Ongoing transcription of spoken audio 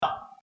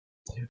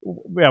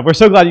Yeah, we're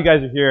so glad you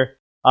guys are here.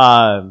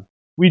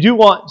 We do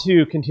want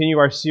to continue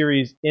our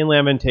series in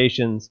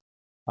Lamentations.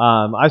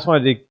 I just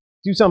wanted to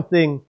do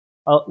something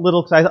a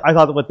little, because I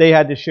thought that what they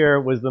had to share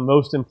was the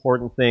most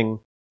important thing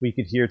we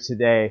could hear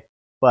today.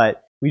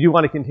 But we do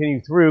want to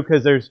continue through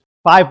because there's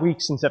 5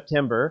 weeks in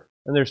September,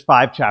 and there's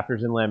 5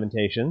 chapters in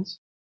Lamentations.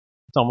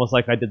 It's almost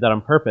like I did that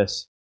on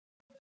purpose.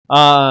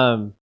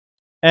 And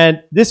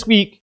this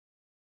week,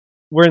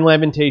 we're in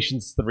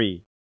Lamentations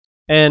 3.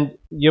 And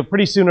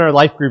pretty soon in our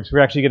life groups, we're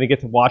actually going to get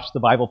to watch the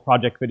Bible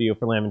Project video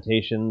for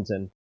Lamentations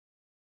and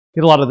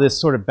get a lot of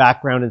this sort of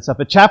background and stuff.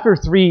 But chapter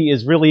 3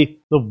 is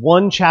really the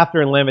one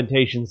chapter in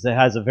Lamentations that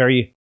has a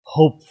very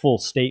hopeful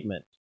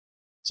statement.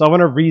 So I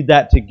want to read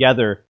that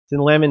together. It's in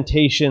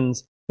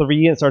Lamentations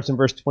 3, and it starts in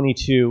verse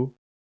 22.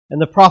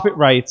 And the prophet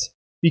writes,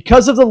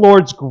 "Because of the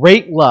Lord's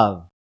great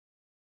love,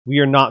 we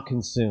are not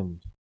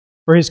consumed,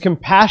 for his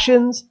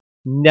compassions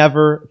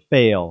never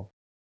fail.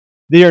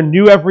 They are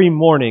new every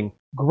morning.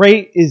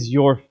 Great is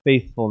your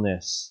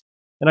faithfulness.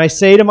 And I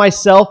say to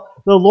myself,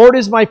 the Lord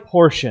is my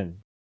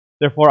portion.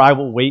 Therefore I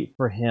will wait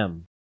for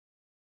him.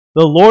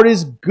 The Lord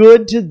is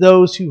good to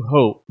those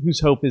whose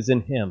hope is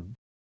in him,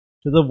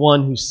 to the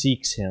one who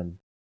seeks him.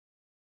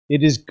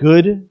 It is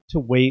good to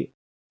wait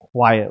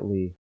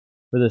quietly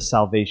for the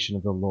salvation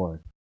of the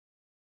Lord."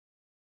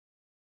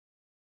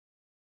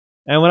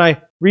 And when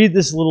I read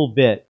this little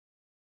bit,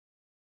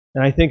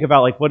 and I think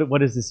about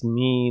what does this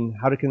mean?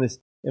 How can this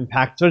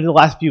impact? So in the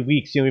last few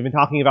weeks, we've been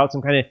talking about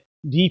some kind of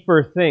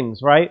deeper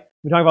things, right?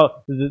 We talk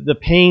about the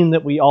pain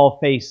that we all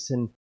face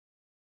and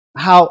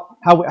how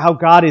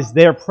God is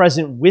there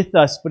present with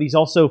us, but he's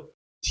also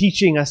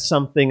teaching us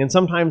something. And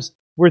sometimes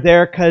we're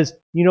there because,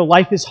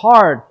 life is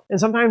hard. And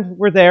sometimes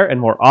we're there, and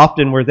more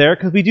often we're there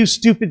because we do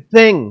stupid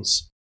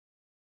things.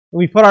 And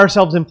we put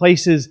ourselves in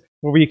places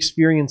where we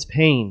experience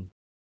pain.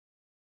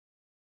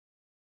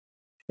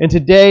 And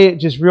today,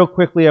 just real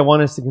quickly, I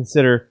want us to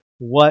consider,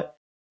 what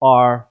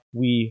are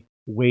we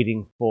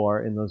waiting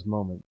for in those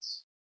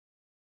moments?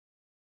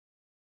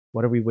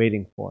 What are we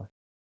waiting for?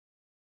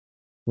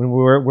 When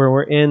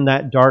we're in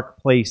that dark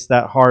place,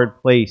 that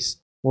hard place,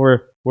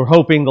 where we're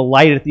hoping the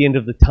light at the end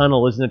of the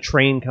tunnel isn't a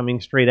train coming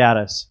straight at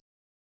us.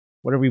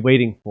 What are we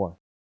waiting for?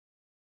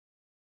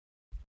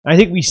 I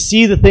think we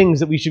see the things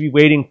that we should be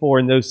waiting for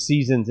in those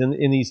seasons,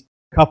 in these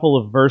couple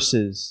of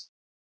verses.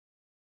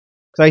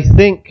 Because I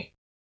think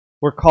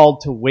we're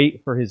called to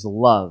wait for his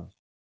love.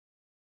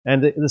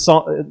 And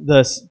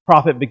the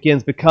prophet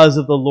begins, "Because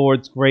of the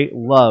Lord's great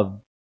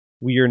love,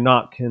 we are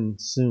not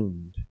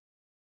consumed."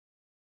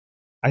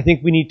 I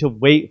think we need to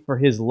wait for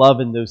his love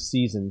in those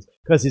seasons,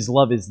 because his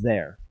love is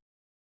there.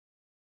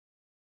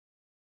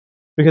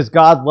 Because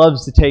God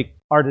loves to take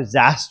our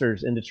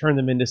disasters and to turn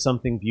them into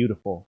something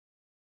beautiful.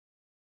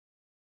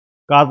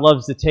 God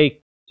loves to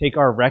take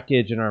our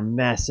wreckage and our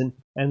mess and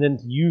then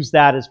use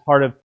that as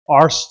part of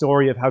our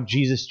story of how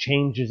Jesus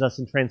changes us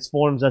and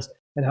transforms us,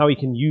 and how he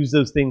can use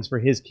those things for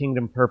his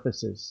kingdom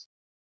purposes.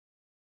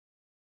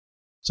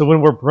 So when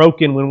we're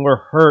broken, when we're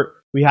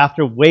hurt, we have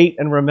to wait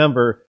and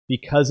remember,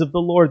 because of the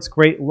Lord's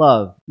great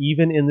love,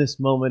 even in this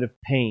moment of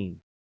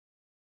pain,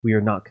 we are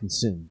not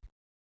consumed.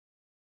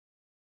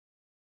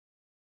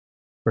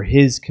 For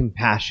his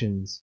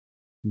compassions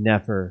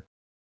never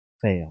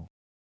fail.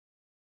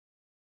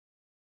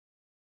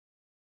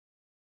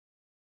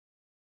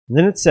 And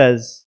then it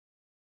says,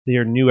 they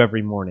are new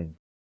every morning.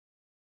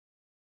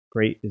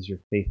 Great is your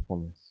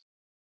faithfulness.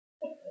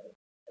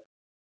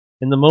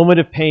 In the moment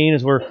of pain,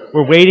 as we're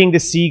waiting to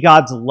see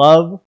God's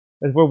love,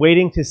 as we're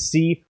waiting to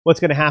see what's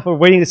going to happen, we're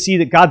waiting to see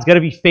that God's going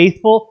to be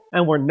faithful,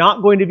 and we're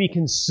not going to be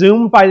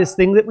consumed by this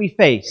thing that we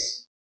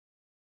face,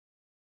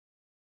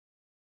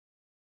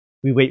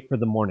 we wait for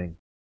the morning.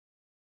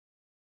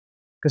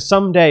 Because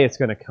someday it's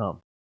going to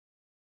come.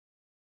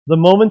 The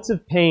moments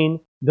of pain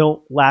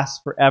don't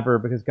last forever,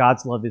 because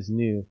God's love is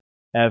new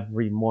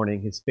every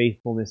morning. His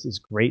faithfulness is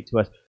great to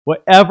us.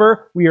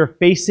 Whatever we are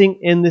facing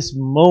in this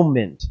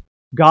moment,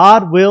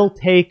 God will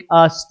take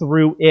us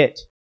through it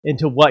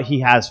into what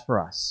he has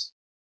for us.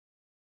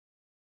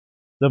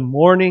 The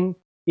morning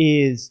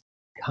is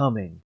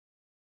coming,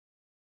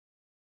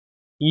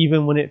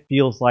 even when it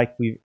feels like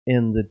we're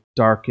in the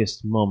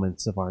darkest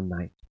moments of our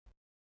night.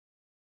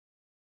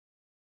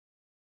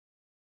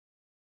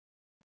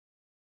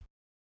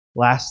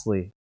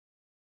 Lastly,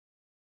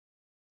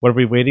 what are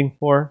we waiting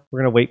for? We're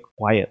going to wait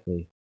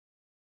quietly.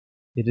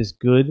 It is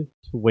good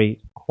to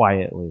wait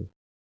quietly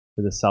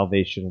for the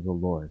salvation of the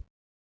Lord.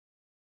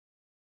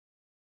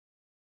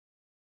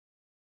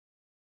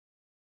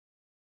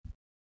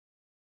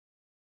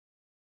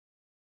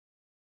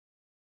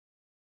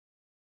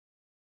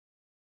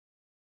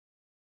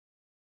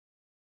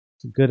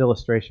 It's a good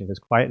illustration, because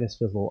quietness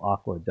feels a little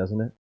awkward,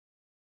 doesn't it?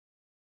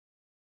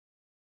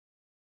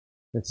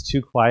 It's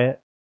too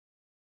quiet.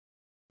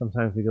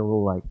 Sometimes we get a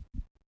little like,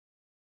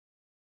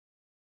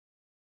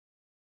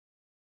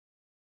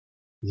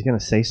 is he going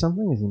to say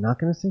something? Is he not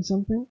going to say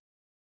something?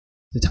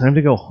 Is it time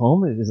to go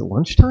home? Is it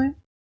lunchtime?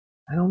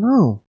 I don't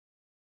know.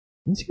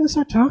 When's he going to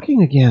start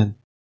talking again?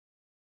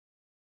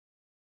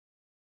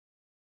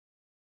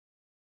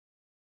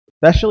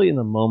 especially in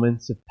the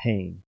moments of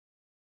pain,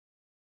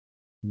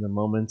 in the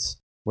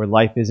moments where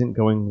life isn't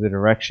going the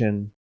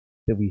direction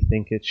that we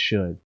think it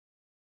should.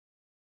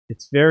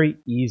 It's very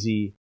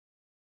easy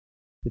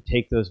to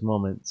take those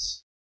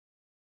moments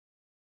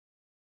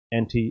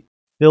and to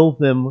fill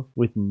them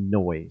with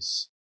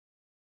noise.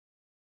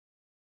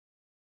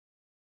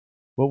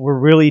 What we're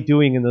really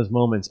doing in those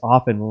moments,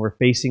 often when we're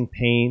facing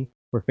pain,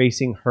 we're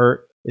facing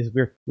hurt, is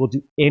we'll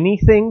do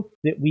anything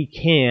that we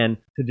can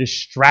to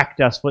distract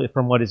us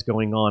from what is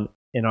going on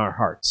in our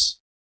hearts.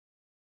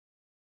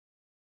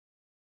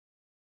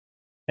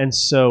 And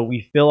so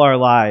we fill our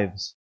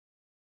lives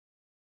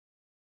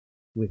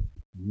with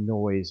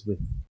noise, with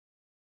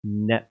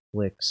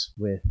Netflix,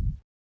 with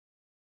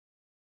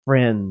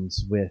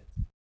friends, with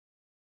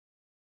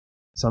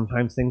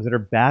sometimes things that are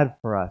bad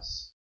for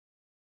us.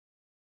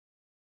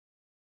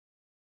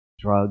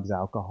 Drugs,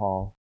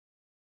 alcohol.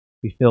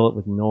 We fill it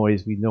with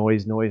noise. We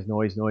noise.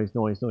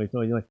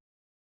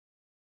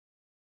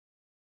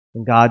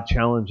 And God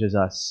challenges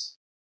us.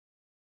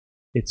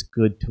 It's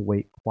good to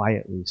wait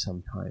quietly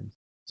sometimes.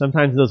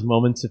 Sometimes those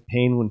moments of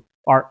pain when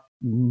our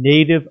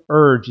native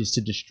urge is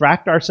to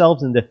distract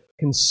ourselves and to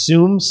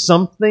consume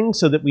something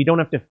so that we don't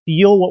have to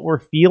feel what we're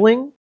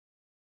feeling.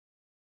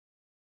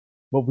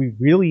 What we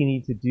really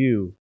need to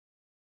do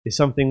is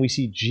something we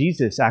see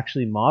Jesus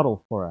actually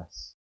model for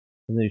us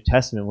in the New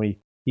Testament when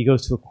he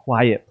goes to a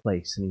quiet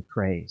place and he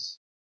prays.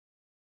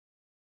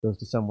 Goes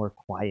to somewhere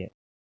quiet.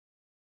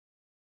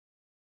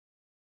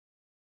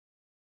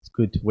 It's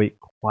good to wait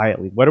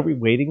quietly. What are we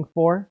waiting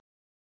for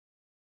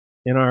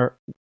in our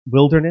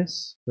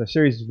wilderness? The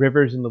series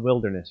Rivers in the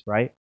Wilderness,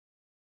 right?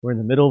 We're in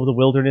the middle of the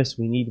wilderness.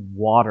 We need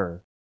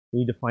water. We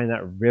need to find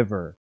that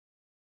river.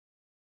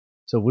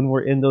 So when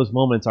we're in those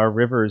moments, our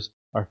rivers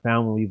are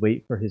found when we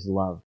wait for his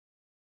love.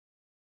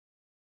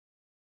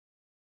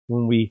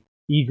 When we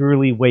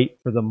eagerly wait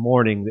for the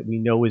morning that we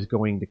know is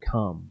going to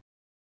come.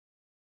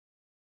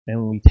 And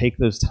when we take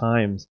those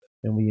times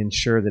and we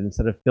ensure that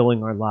instead of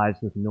filling our lives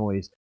with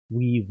noise,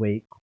 we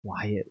wait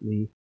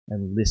quietly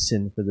and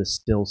listen for the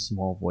still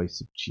small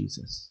voice of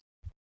Jesus.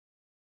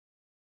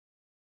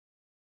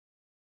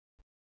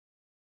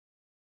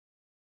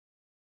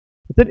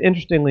 But then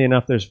interestingly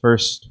enough, there's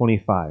verse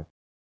 25.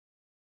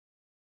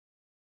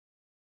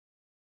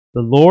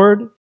 The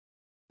Lord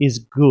is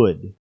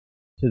good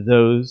to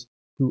those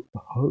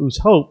whose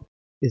hope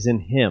is in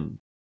him,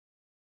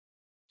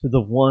 to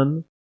the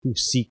one who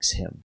seeks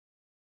him.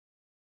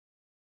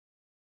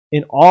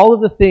 In all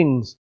of the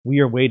things we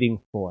are waiting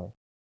for,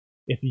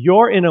 if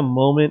you're in a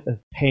moment of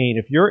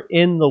pain, if you're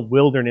in the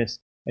wilderness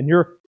and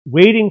you're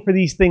waiting for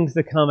these things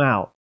to come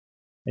out,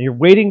 and you're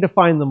waiting to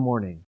find the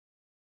morning,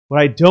 what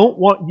I don't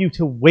want you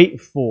to wait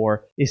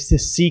for is to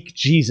seek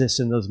Jesus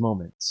in those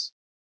moments.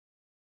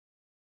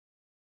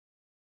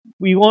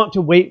 We want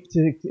to wait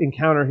to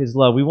encounter his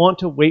love. We want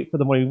to wait for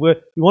the morning. We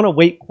want to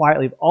wait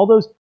quietly. All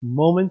those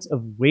moments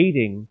of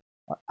waiting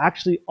are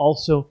actually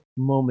also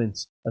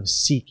moments of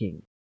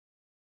seeking.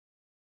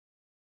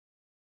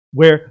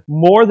 Where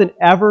more than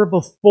ever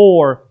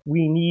before,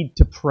 we need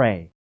to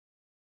pray.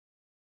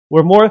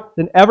 Where more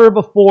than ever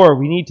before,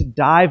 we need to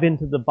dive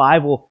into the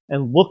Bible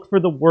and look for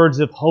the words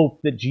of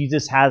hope that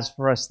Jesus has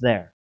for us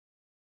there.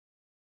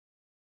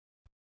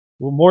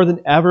 Well, more than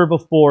ever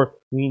before,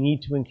 we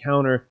need to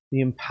encounter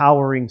the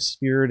empowering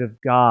Spirit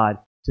of God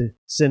to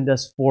send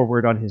us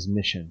forward on his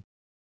mission.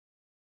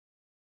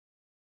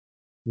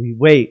 We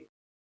wait,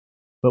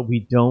 but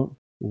we don't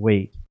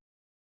wait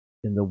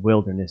in the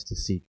wilderness to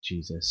seek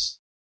Jesus.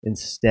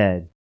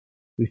 Instead,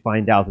 we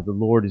find out that the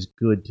Lord is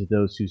good to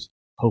those whose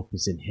hope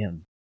is in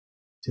him,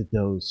 to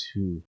those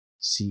who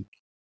seek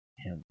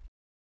him.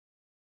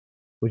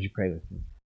 Would you pray with me?